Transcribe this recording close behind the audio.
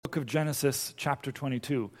of Genesis chapter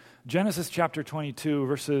 22. Genesis chapter 22,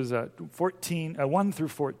 verses 1 through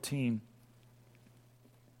 14.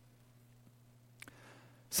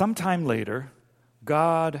 Sometime later,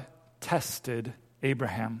 God tested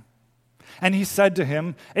Abraham. And he said to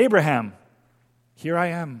him, "Abraham." "Here I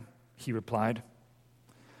am," he replied.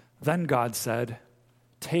 Then God said,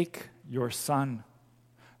 "Take your son,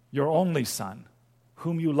 your only son,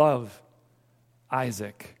 whom you love,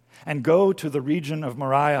 Isaac, and go to the region of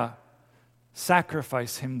Moriah.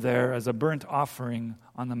 Sacrifice him there as a burnt offering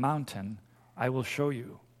on the mountain I will show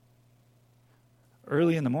you."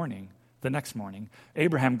 Early in the morning, the next morning,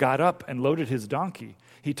 Abraham got up and loaded his donkey.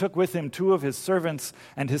 He took with him 2 of his servants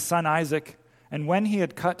and his son Isaac, and when he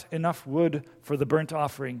had cut enough wood for the burnt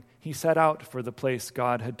offering, he set out for the place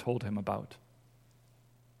God had told him about.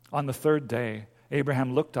 On the 3rd day,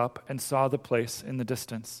 Abraham looked up and saw the place in the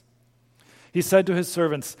distance. He said to his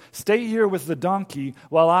servants, "Stay here with the donkey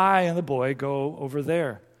while I and the boy go over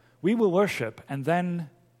there. We will worship, and then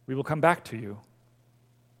we will come back to you."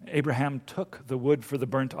 Abraham took the wood for the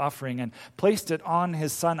burnt offering and placed it on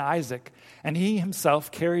his son Isaac, and he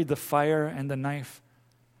himself carried the fire and the knife.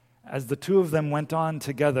 As the 2 of them went on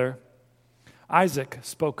together, Isaac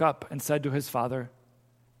spoke up and said to his father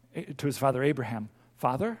Abraham,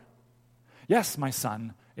 "Father?" "Yes, my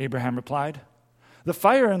son," Abraham replied. "The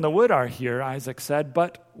fire and the wood are here," Isaac said,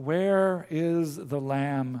 "but where is the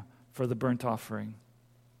lamb for the burnt offering?"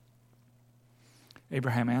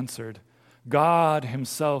 Abraham answered, "God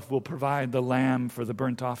himself will provide the lamb for the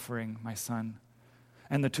burnt offering, my son."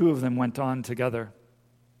 And the 2 of them went on together.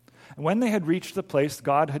 And when they had reached the place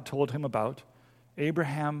God had told him about,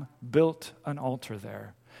 Abraham built an altar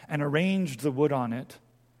there and arranged the wood on it.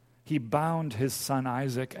 He bound his son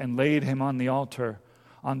Isaac and laid him on the altar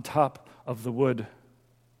on top of the wood.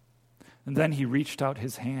 And then he reached out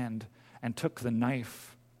his hand and took the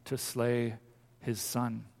knife to slay his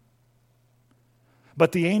son.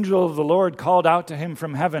 But the angel of the Lord called out to him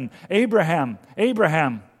from heaven, "Abraham,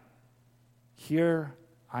 Abraham." "Here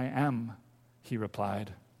I am," he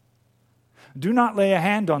replied. "Do not lay a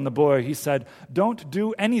hand on the boy," he said. "Don't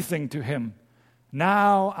do anything to him.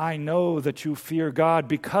 Now I know that you fear God,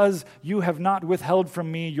 because you have not withheld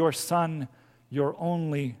from me your son, your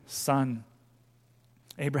only son."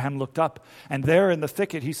 Abraham looked up, and there in the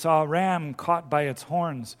thicket he saw a ram caught by its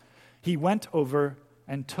horns. He went over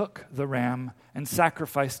and took the ram and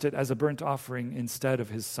sacrificed it as a burnt offering instead of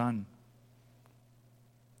his son.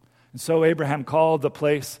 And so Abraham called the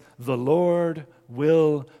place, "The Lord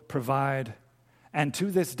will provide." And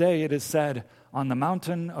to this day it is said, "On the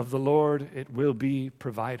mountain of the Lord it will be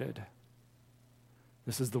provided."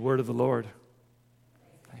 This is the word of the Lord.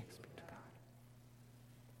 Thanks be to God.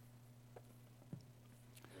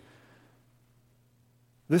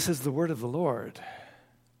 This is the word of the Lord.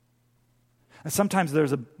 And sometimes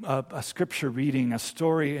there's a scripture reading, a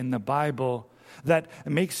story in the Bible that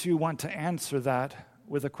makes you want to answer that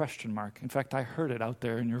with a question mark. In fact, I heard it out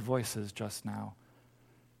there in your voices just now.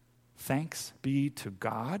 Thanks be to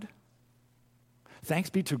God?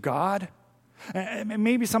 Thanks be to God? And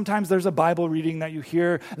maybe sometimes there's a Bible reading that you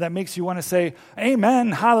hear that makes you want to say,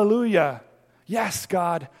 "Amen, hallelujah. Yes,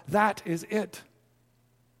 God, that is it."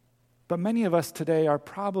 But many of us today are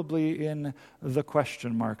probably in the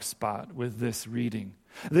question mark spot with this reading.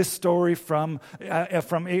 This story from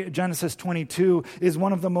Genesis 22 is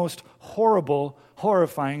one of the most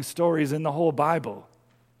horrifying stories in the whole Bible.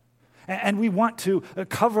 And we want to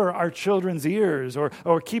cover our children's ears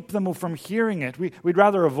or keep them from hearing it. We'd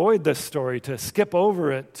rather avoid this story, to skip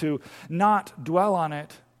over it, to not dwell on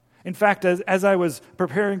it. In fact, as I was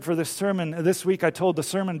preparing for this sermon this week, I told the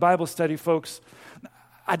sermon Bible study folks,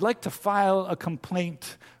 I'd like to file a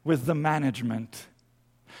complaint with the management.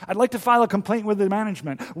 I'd like to file a complaint with the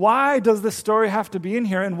management. Why does this story have to be in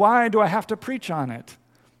here, and why do I have to preach on it?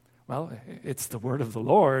 Well, it's the word of the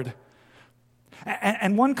Lord.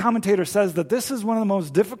 And one commentator says that this is one of the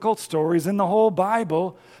most difficult stories in the whole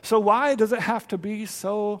Bible, so why does it have to be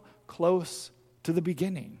so close to the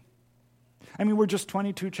beginning? I mean, we're just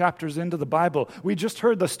 22 chapters into the Bible. We just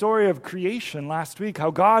heard the story of creation last week,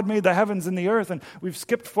 how God made the heavens and the earth, and we've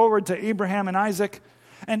skipped forward to Abraham and Isaac.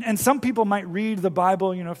 And some people might read the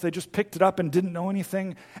Bible, if they just picked it up and didn't know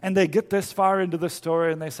anything, and they get this far into the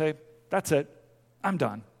story and they say, "That's it, I'm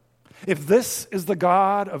done." If this is the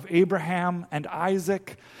God of Abraham and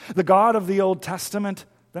Isaac, the God of the Old Testament,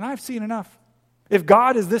 then I've seen enough. If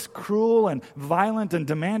God is this cruel and violent and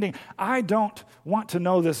demanding, I don't want to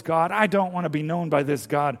know this God. I don't want to be known by this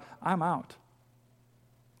God. I'm out.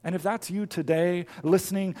 And if that's you today,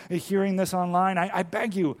 listening, hearing this online, I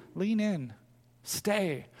beg you, lean in,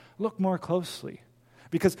 stay, look more closely.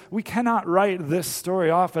 Because we cannot write this story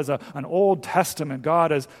off as an Old Testament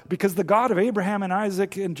God, because the God of Abraham and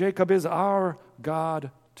Isaac and Jacob is our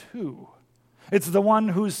God too. It's the one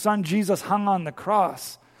whose son Jesus hung on the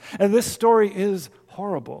cross. And this story is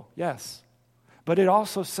horrible, yes. But it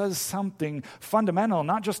also says something fundamental,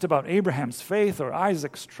 not just about Abraham's faith or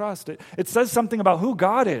Isaac's trust. It says something about who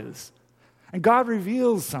God is. And God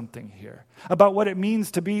reveals something here about what it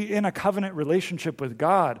means to be in a covenant relationship with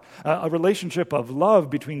God, a relationship of love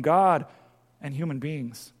between God and human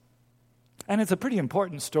beings. And it's a pretty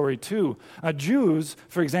important story, too. Jews,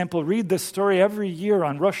 for example, read this story every year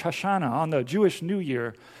on Rosh Hashanah, on the Jewish New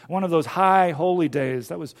Year, one of those high holy days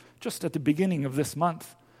that was just at the beginning of this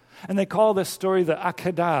month. And they call this story the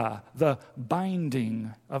Akedah, the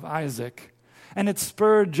binding of Isaac. And it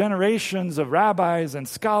spurred generations of rabbis and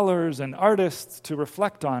scholars and artists to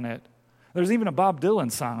reflect on it. There's even a Bob Dylan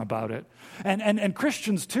song about it. And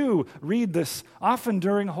Christians, too, read this often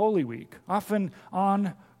during Holy Week, often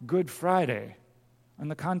on Good Friday, in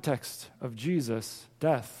the context of Jesus'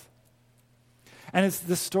 death. And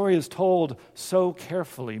this story is told so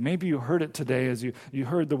carefully. Maybe you heard it today as you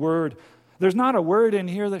heard the word. There's not a word in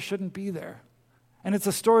here that shouldn't be there. And it's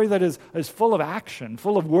a story that is full of action,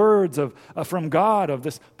 full of words from God, of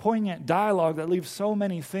this poignant dialogue that leaves so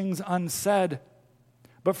many things unsaid.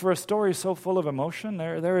 But for a story so full of emotion,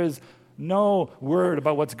 there is no word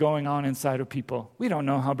about what's going on inside of people. We don't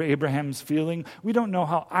know how Abraham's feeling. We don't know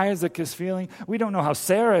how Isaac is feeling. We don't know how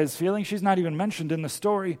Sarah is feeling. She's not even mentioned in the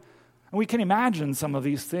story. And we can imagine some of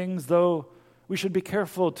these things, though we should be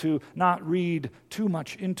careful to not read too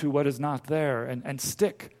much into what is not there and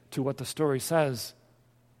stick to what the story says.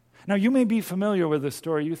 Now, you may be familiar with this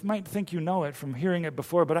story. You might think you know it from hearing it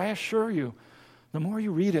before, but I assure you, the more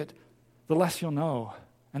you read it, the less you'll know,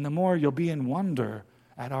 and the more you'll be in wonder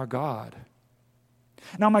at our God.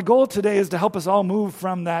 Now, my goal today is to help us all move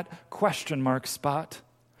from that question mark spot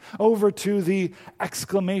over to the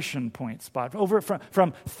exclamation point spot, over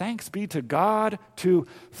from thanks be to God to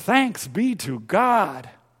thanks be to God.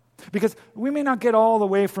 Because we may not get all the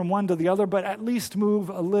way from one to the other, but at least move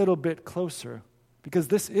a little bit closer. Because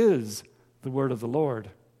this is the word of the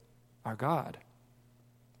Lord, our God.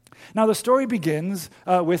 Now, the story begins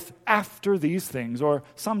with after these things, or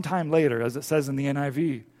sometime later, as it says in the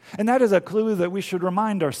NIV. And that is a clue that we should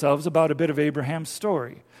remind ourselves about a bit of Abraham's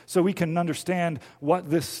story, so we can understand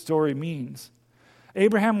what this story means.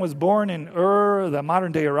 Abraham was born in Ur, the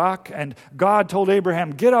modern-day Iraq, and God told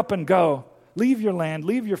Abraham, get up and go. Leave your land,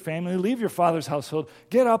 leave your family, leave your father's household.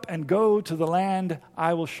 Get up and go to the land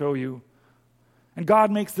I will show you. And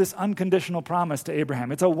God makes this unconditional promise to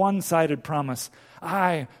Abraham. It's a one-sided promise.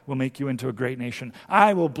 I will make you into a great nation.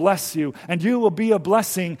 I will bless you, and you will be a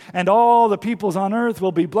blessing, and all the peoples on earth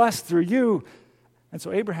will be blessed through you. And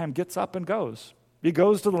so Abraham gets up and goes. He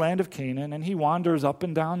goes to the land of Canaan, and he wanders up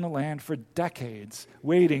and down the land for decades,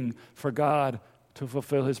 waiting for God to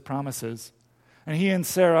fulfill his promises. And he and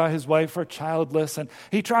Sarah, his wife, are childless, and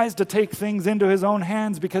he tries to take things into his own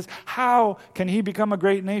hands because how can he become a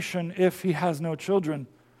great nation if he has no children?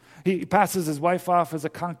 He passes his wife off as a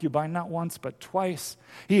concubine not once but twice.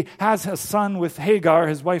 He has a son with Hagar,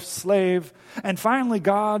 his wife's slave, and finally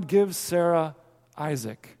God gives Sarah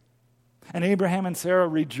Isaac. And Abraham and Sarah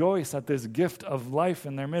rejoice at this gift of life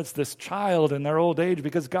in their midst, this child in their old age,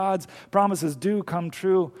 because God's promises do come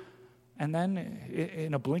true. And then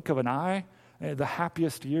in a blink of an eye, the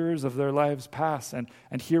happiest years of their lives pass, and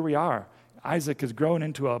here we are. Isaac is grown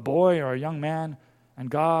into a boy or a young man,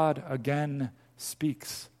 and God again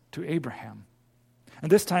speaks to Abraham.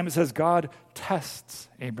 And this time it says God tests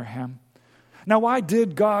Abraham. Now, why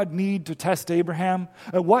did God need to test Abraham?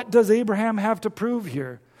 What does Abraham have to prove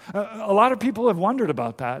here? A lot of people have wondered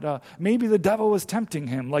about that. Maybe the devil was tempting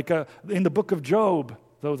him, like in the book of Job,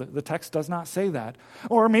 though the text does not say that.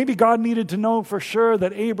 Or maybe God needed to know for sure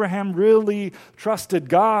that Abraham really trusted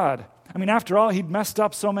God. I mean, after all, he'd messed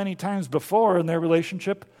up so many times before in their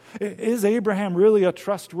relationship. Is Abraham really a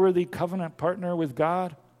trustworthy covenant partner with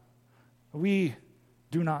God? We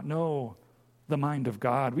do not know the mind of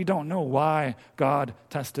God. We don't know why God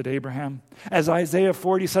tested Abraham. As Isaiah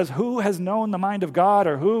 40 says, who has known the mind of God,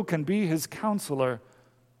 or who can be his counselor?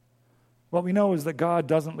 What we know is that God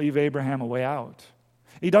doesn't leave Abraham a way out.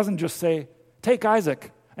 He doesn't just say, take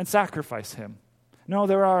Isaac and sacrifice him. No,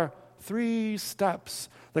 there are 3 steps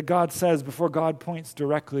that God says before God points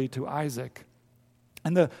directly to Isaac.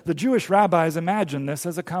 And the Jewish rabbis imagine this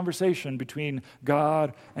as a conversation between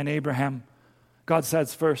God and Abraham. God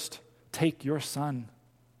says first, take your son.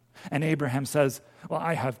 And Abraham says, well,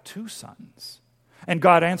 I have 2 sons. And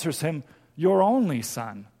God answers him, your only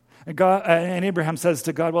son. And Abraham says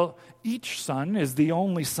to God, well, each son is the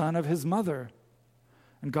only son of his mother.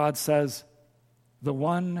 And God says, the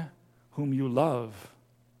one whom you love.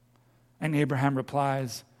 And Abraham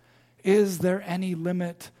replies, is there any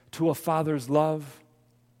limit to a father's love?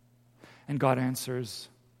 And God answers,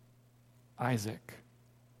 Isaac.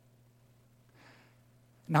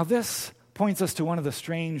 Now this points us to one of the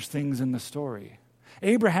strange things in the story.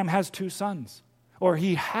 Abraham has 2 sons, or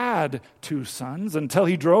he had 2 sons until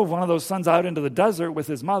he drove one of those sons out into the desert with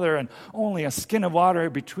his mother and only a skin of water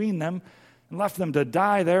between them and left them to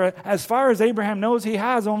die there. As far as Abraham knows, he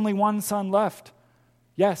has only 1 son left.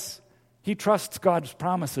 Yes, he trusts God's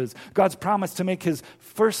promises. God's promise to make his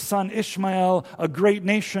first son, Ishmael, a great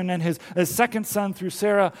nation, and his second son through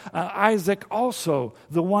Sarah, Isaac, also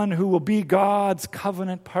the one who will be God's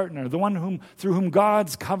covenant partner, the one through whom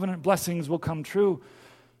God's covenant blessings will come true.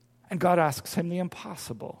 And God asks him the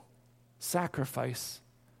impossible: sacrifice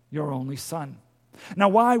your only son. Now,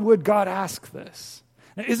 why would God ask this?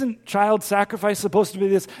 Now, isn't child sacrifice supposed to be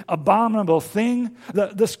this abominable thing?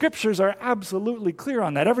 The scriptures are absolutely clear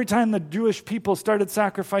on that. Every time the Jewish people started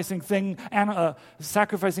sacrificing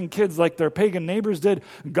kids like their pagan neighbors did,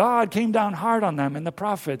 God came down hard on them, and the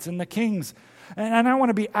prophets and the kings. And I want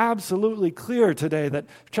to be absolutely clear today that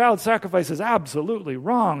child sacrifice is absolutely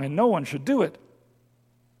wrong and no one should do it.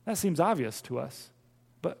 That seems obvious to us.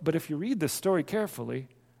 But if you read this story carefully,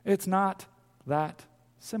 it's not that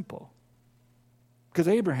simple. Because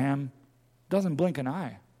Abraham doesn't blink an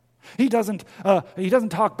eye. He doesn't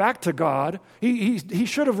talk back to God. He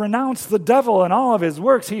should have renounced the devil and all of his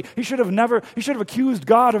works. He should have accused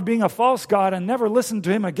God of being a false god and never listened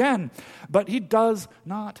to him again. But he does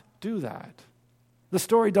not do that. The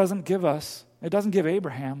story doesn't give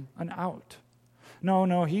Abraham an out.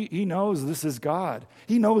 No, he knows this is God.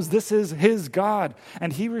 He knows this is his God.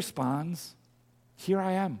 And he responds, here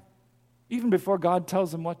I am, even before God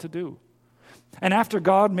tells him what to do. And after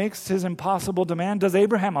God makes his impossible demand, does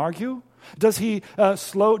Abraham argue? Does he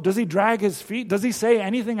drag his feet? Does he say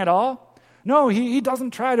anything at all? No, he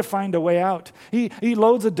doesn't try to find a way out. He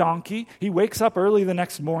loads a donkey. He wakes up early the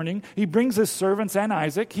next morning. He brings his servants and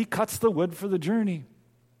Isaac. He cuts the wood for the journey.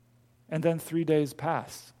 And then 3 days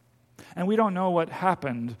pass. And we don't know what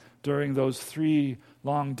happened during those 3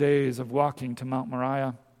 long days of walking to Mount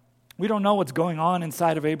Moriah. We don't know what's going on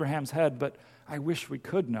inside of Abraham's head, but I wish we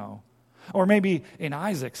could know. Or maybe in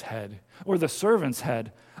Isaac's head, or the servant's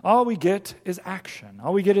head. All we get is action.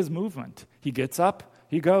 All we get is movement. He gets up,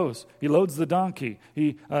 he goes, he loads the donkey,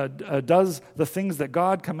 he does the things that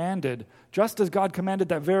God commanded, just as God commanded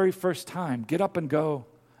that very first time. Get up and go,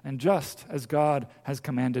 and just as God has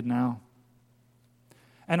commanded now.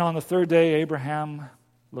 And on the 3rd day, Abraham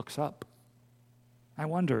looks up. I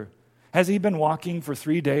wonder, has he been walking for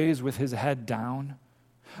 3 days with his head down?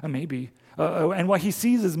 Maybe. And what he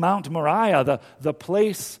sees is Mount Moriah, the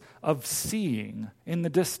place of seeing in the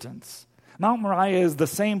distance. Mount Moriah is the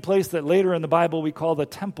same place that later in the Bible we call the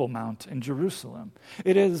Temple Mount in Jerusalem.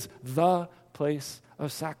 It is the place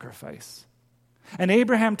of sacrifice. And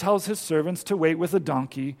Abraham tells his servants to wait with a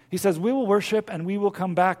donkey. He says, we will worship and we will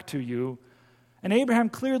come back to you. And Abraham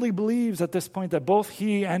clearly believes at this point that both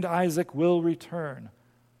he and Isaac will return.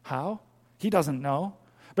 How? He doesn't know.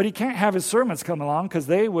 But he can't have his servants come along because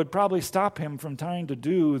they would probably stop him from trying to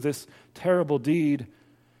do this terrible deed.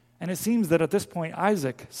 And it seems that at this point,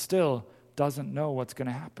 Isaac still doesn't know what's going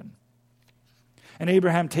to happen. And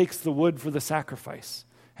Abraham takes the wood for the sacrifice,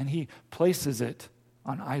 and he places it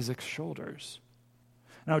on Isaac's shoulders.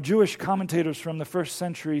 Now, Jewish commentators from the 1st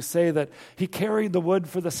century say that he carried the wood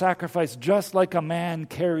for the sacrifice just like a man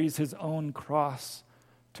carries his own cross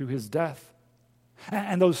to his death.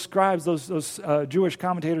 And those scribes, those Jewish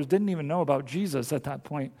commentators didn't even know about Jesus at that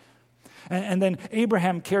point. And then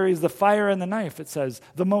Abraham carries the fire and the knife, it says,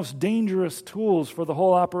 the most dangerous tools for the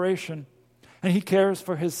whole operation. And he cares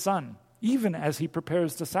for his son, even as he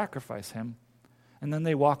prepares to sacrifice him. And then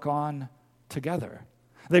they walk on together.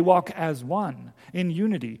 They walk as one, in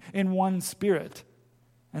unity, in one spirit.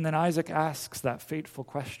 And then Isaac asks that fateful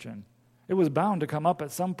question. It was bound to come up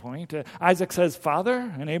at some point. Isaac says,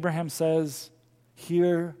 Father, and Abraham says,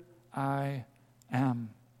 here I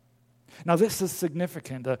am. Now this is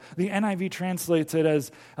significant. The NIV translates it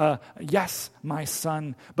as, yes, my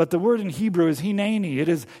son. But the word in Hebrew is hineni. It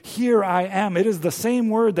is, here I am. It is the same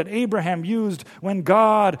word that Abraham used when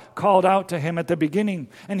God called out to him at the beginning.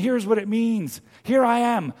 And here's what it means. Here I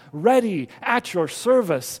am, ready, at your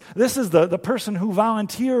service. This is the person who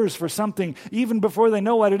volunteers for something even before they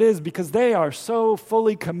know what it is, because they are so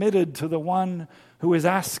fully committed to the one who is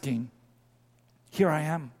asking. Here I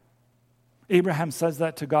am. Abraham says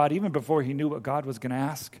that to God even before he knew what God was going to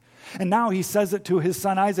ask. And now he says it to his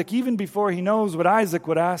son Isaac, even before he knows what Isaac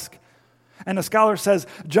would ask. And a scholar says,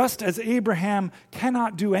 just as Abraham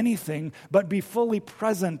cannot do anything but be fully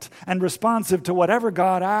present and responsive to whatever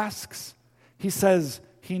God asks, he says,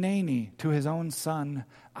 Hineni, to his own son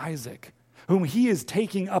Isaac, whom he is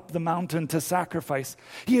taking up the mountain to sacrifice.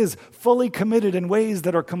 He is fully committed in ways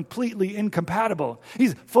that are completely incompatible.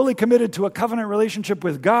 He's fully committed to a covenant relationship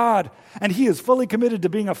with God, and he is fully committed to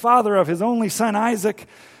being a father of his only son Isaac.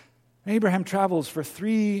 Abraham travels for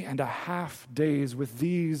 3.5 days with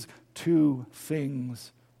these two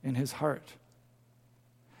things in his heart.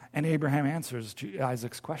 And Abraham answers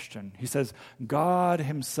Isaac's question. He says, God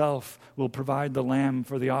himself will provide the lamb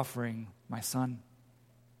for the offering, my son.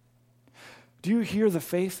 Do you hear the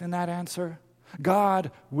faith in that answer?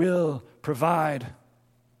 God will provide.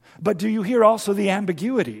 But do you hear also the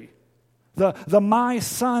ambiguity? The my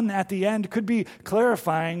son at the end could be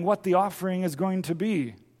clarifying what the offering is going to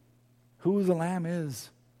be. Who the lamb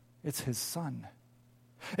is, it's his son.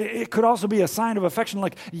 It could also be a sign of affection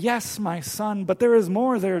like, yes, my son, but there is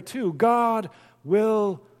more there too. God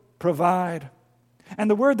will provide. And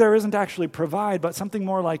the word there isn't actually provide, but something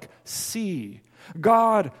more like see.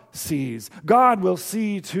 God sees. God will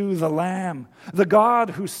see to the lamb. The God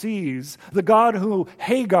who sees, the God who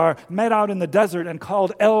Hagar met out in the desert and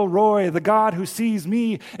called El Roi, the God who sees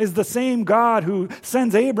me, is the same God who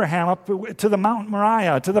sends Abraham up to the Mount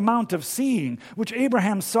Moriah, to the Mount of Seeing, which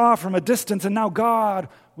Abraham saw from a distance, and now God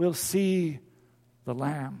will see the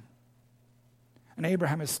lamb. And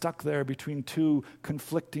Abraham is stuck there between two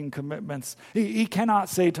conflicting commitments. He cannot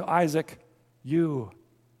say to Isaac, you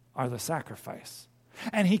are the sacrifice.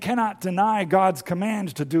 And he cannot deny God's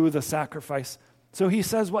command to do the sacrifice. So he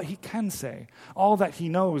says what he can say, all that he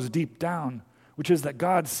knows deep down, which is that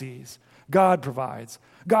God sees, God provides.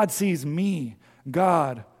 God sees me,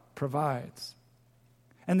 God provides.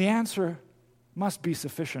 And the answer must be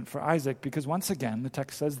sufficient for Isaac because once again, the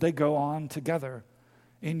text says they go on together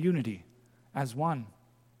in unity as one.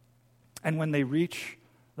 And when they reach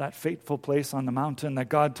that fateful place on the mountain that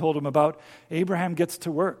God told him about, Abraham gets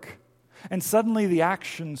to work. And suddenly the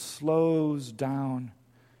action slows down.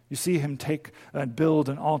 You see him build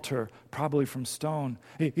an altar, probably from stone.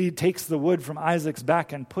 He takes the wood from Isaac's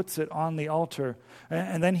back and puts it on the altar.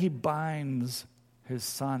 And then he binds his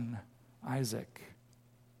son, Isaac.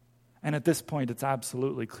 And at this point, it's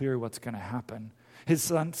absolutely clear what's going to happen. His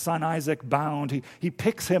son Isaac bound. He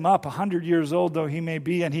picks him up, 100 years old though he may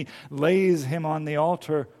be, and he lays him on the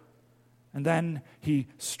altar. And then he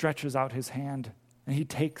stretches out his hand, and he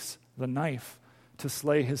takes the knife to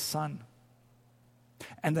slay his son.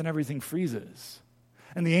 And then everything freezes.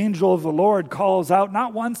 And the angel of the Lord calls out,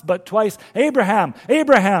 not once but twice, Abraham,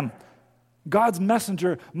 Abraham. God's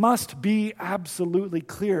messenger must be absolutely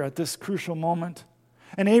clear at this crucial moment.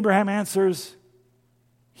 And Abraham answers,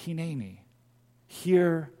 Hineni.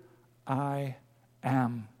 Here I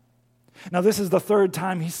am. Now, this is the third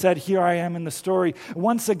time he said, here I am in the story.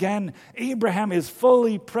 Once again, Abraham is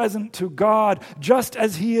fully present to God, just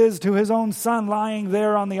as he is to his own son lying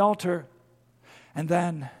there on the altar. And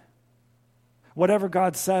then, whatever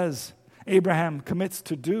God says, Abraham commits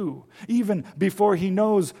to do, even before he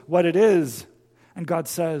knows what it is. And God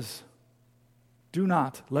says, do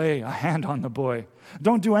not lay a hand on the boy.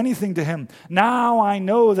 Don't do anything to him. Now I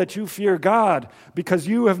know that you fear God, because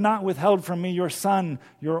you have not withheld from me your son,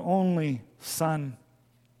 your only son.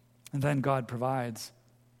 And then God provides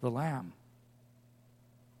the lamb.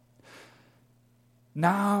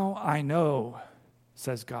 Now I know,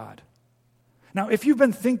 says God. Now, if you've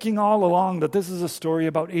been thinking all along that this is a story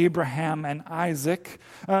about Abraham and Isaac,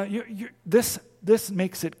 this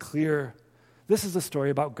makes it clear. This is a story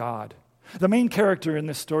about God. The main character in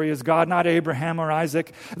this story is God, not Abraham or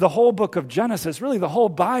Isaac. The whole book of Genesis, really the whole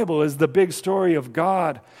Bible, is the big story of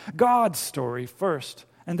God. God's story first,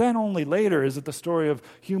 and then only later is it the story of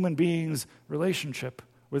human beings' relationship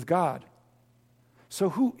with God.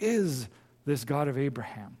 So who is this God of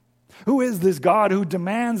Abraham? Who is this God who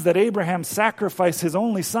demands that Abraham sacrifice his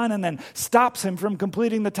only son and then stops him from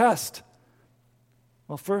completing the test?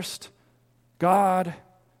 Well, first, God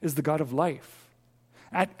is the God of life.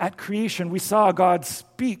 At creation, we saw God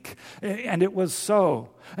speak, and it was so.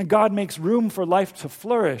 And God makes room for life to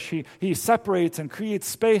flourish. He separates and creates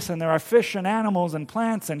space, and there are fish and animals and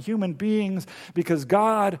plants and human beings because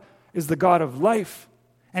God is the God of life.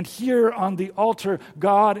 And here on the altar,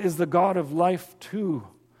 God is the God of life too,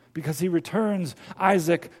 because he returns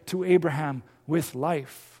Isaac to Abraham with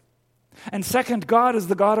life. And second, God is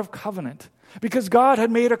the God of covenant, because God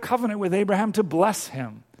had made a covenant with Abraham to bless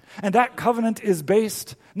him. And that covenant is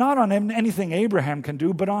based Not on anything Abraham can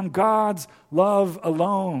do, but on God's love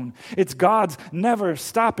alone. It's God's never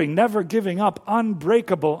stopping, never giving up,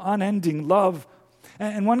 unbreakable, unending love.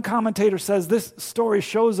 And one commentator says this story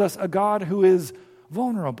shows us a God who is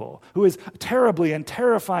vulnerable, who is terribly and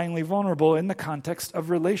terrifyingly vulnerable in the context of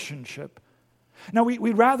relationship. Now,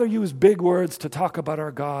 we'd rather use big words to talk about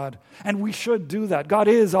our God, and we should do that. God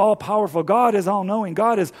is all-powerful. God is all-knowing.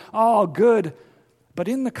 God is all good. But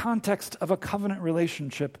in the context of a covenant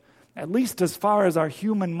relationship, at least as far as our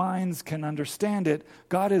human minds can understand it,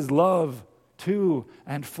 God is love to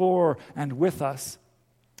and for and with us.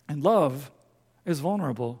 And love is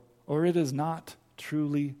vulnerable, or it is not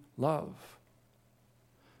truly love.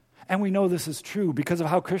 And we know this is true because of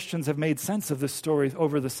how Christians have made sense of this story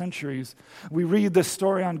over the centuries. We read this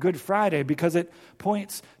story on Good Friday because it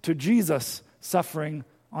points to Jesus suffering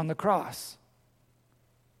on the cross.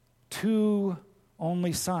 2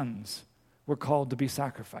 only sons were called to be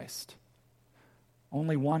sacrificed.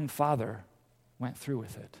 Only one father went through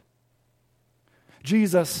with it.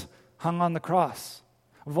 Jesus hung on the cross,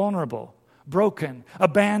 vulnerable, broken,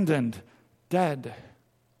 abandoned, dead.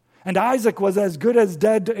 And Isaac was as good as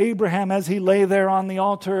dead to Abraham as he lay there on the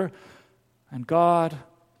altar. And God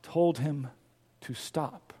told him to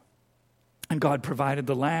stop. And God provided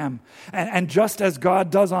the lamb. And just as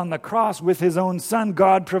God does on the cross with his own son,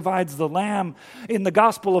 God provides the lamb. In the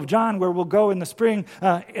Gospel of John, where we'll go in the spring,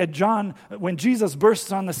 when Jesus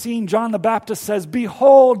bursts on the scene, John the Baptist says,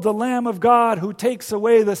 "Behold the Lamb of God who takes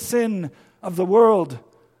away the sin of the world."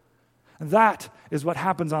 That is what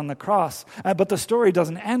happens on the cross. But the story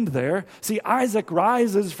doesn't end there. See, Isaac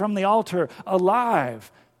rises from the altar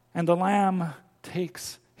alive, and the lamb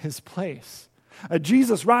takes his place.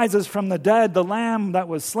 Jesus rises from the dead, the lamb that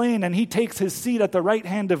was slain, and he takes his seat at the right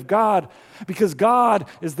hand of God, because God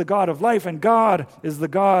is the God of life, and God is the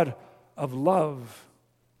God of love.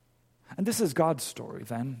 And this is God's story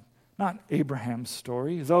then, not Abraham's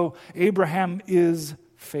story. Though Abraham is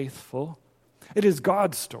faithful, it is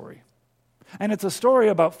God's story. And it's a story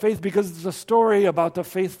about faith because it's a story about the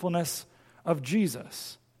faithfulness of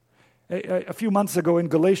Jesus. A few months ago in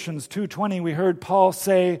Galatians 2:20, we heard Paul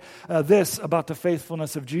say this about the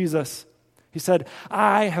faithfulness of Jesus. He said,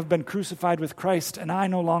 "I have been crucified with Christ, and I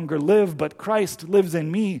no longer live, but Christ lives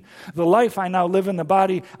in me. The life I now live in the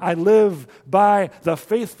body, I live by the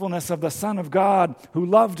faithfulness of the Son of God, who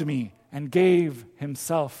loved me and gave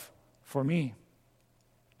himself for me."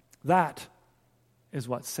 That is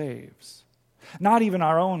what saves. Not even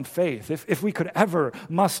our own faith. If we could ever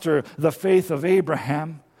muster the faith of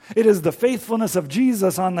Abraham, it is the faithfulness of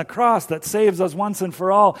Jesus on the cross that saves us once and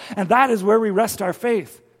for all. And that is where we rest our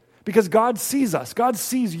faith. Because God sees us. God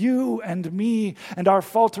sees you and me and our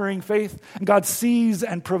faltering faith. And God sees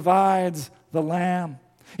and provides the Lamb.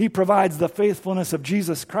 He provides the faithfulness of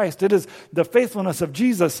Jesus Christ. It is the faithfulness of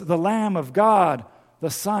Jesus, the Lamb of God,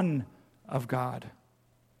 the Son of God.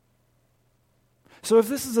 So if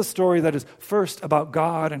this is a story that is first about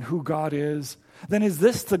God and who God is, then is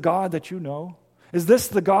this the God that you know? Is this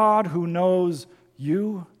the God who knows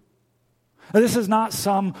you? This is not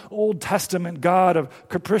some Old Testament God of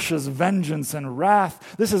capricious vengeance and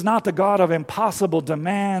wrath. This is not the God of impossible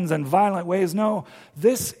demands and violent ways. No,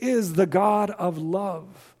 this is the God of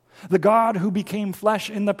love, the God who became flesh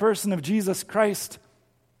in the person of Jesus Christ.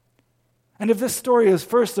 And if this story is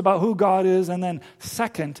first about who God is and then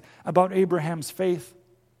second about Abraham's faith,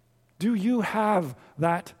 do you have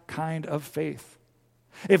that kind of faith?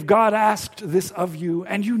 If God asked this of you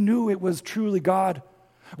and you knew it was truly God,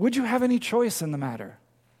 would you have any choice in the matter?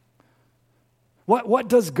 What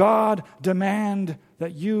does God demand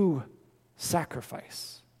that you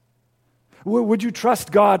sacrifice? Would you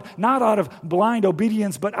trust God not out of blind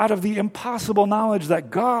obedience, but out of the impossible knowledge that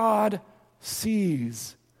God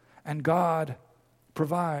sees and God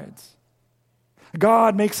provides?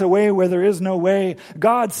 God makes a way where there is no way.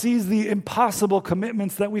 God sees the impossible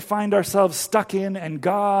commitments that we find ourselves stuck in, and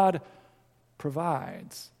God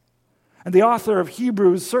provides. And the author of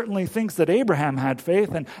Hebrews certainly thinks that Abraham had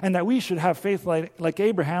faith and that we should have faith like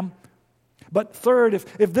Abraham. But third,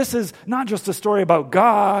 if this is not just a story about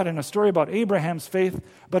God and a story about Abraham's faith,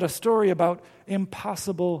 but a story about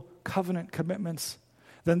impossible covenant commitments,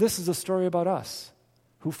 then this is a story about us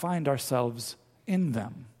who find ourselves in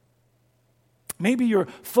them. Maybe you're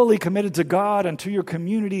fully committed to God and to your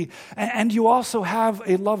community, and you also have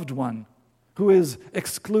a loved one who is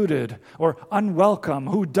excluded or unwelcome,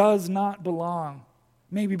 who does not belong.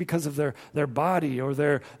 Maybe because of their body or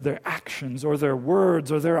their actions or their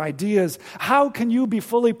words or their ideas. How can you be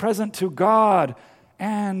fully present to God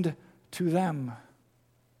and to them?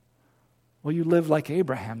 Well, you live like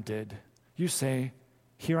Abraham did. You say,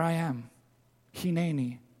 here I am.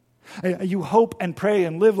 Hineni. You hope and pray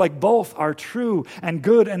and live like both are true and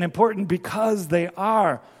good and important because they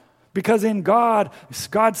are. Because in God,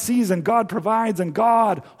 God sees and God provides and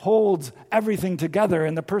God holds everything together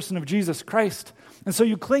in the person of Jesus Christ. And so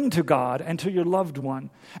you cling to God and to your loved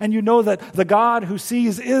one. And you know that the God who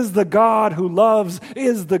sees is the God who loves,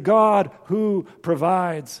 is the God who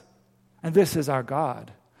provides. And this is our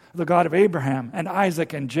God, the God of Abraham and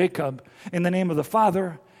Isaac and Jacob, in the name of the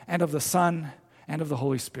Father and of the Son and of the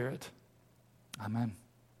Holy Spirit. Amen.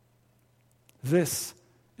 This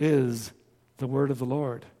is the word of the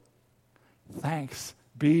Lord. Thanks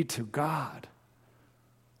be to God.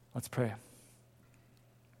 Let's pray.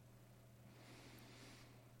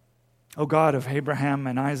 O God of Abraham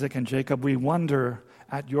and Isaac and Jacob, we wonder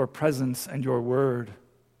at your presence and your word.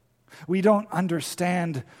 We don't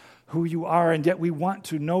understand who you are, and yet we want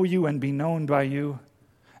to know you and be known by you.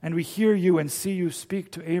 And we hear you and see you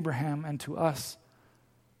speak to Abraham and to us.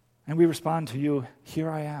 And we respond to you, here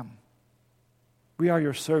I am. We are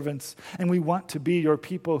your servants, and we want to be your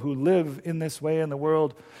people who live in this way in the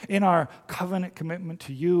world, in our covenant commitment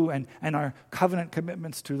to you and our covenant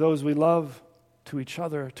commitments to those we love, to each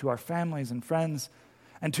other, to our families and friends,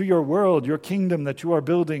 and to your world, your kingdom that you are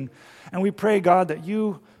building. And we pray, God, that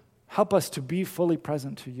you help us to be fully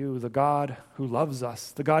present to you, the God who loves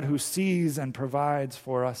us, the God who sees and provides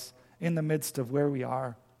for us in the midst of where we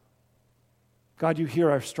are. God, you hear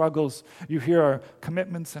our struggles, you hear our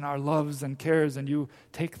commitments and our loves and cares, and you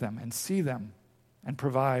take them and see them and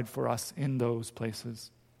provide for us in those places.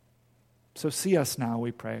 So see us now,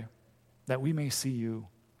 we pray, that we may see you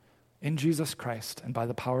in Jesus Christ and by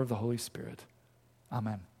the power of the Holy Spirit.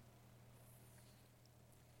 Amen.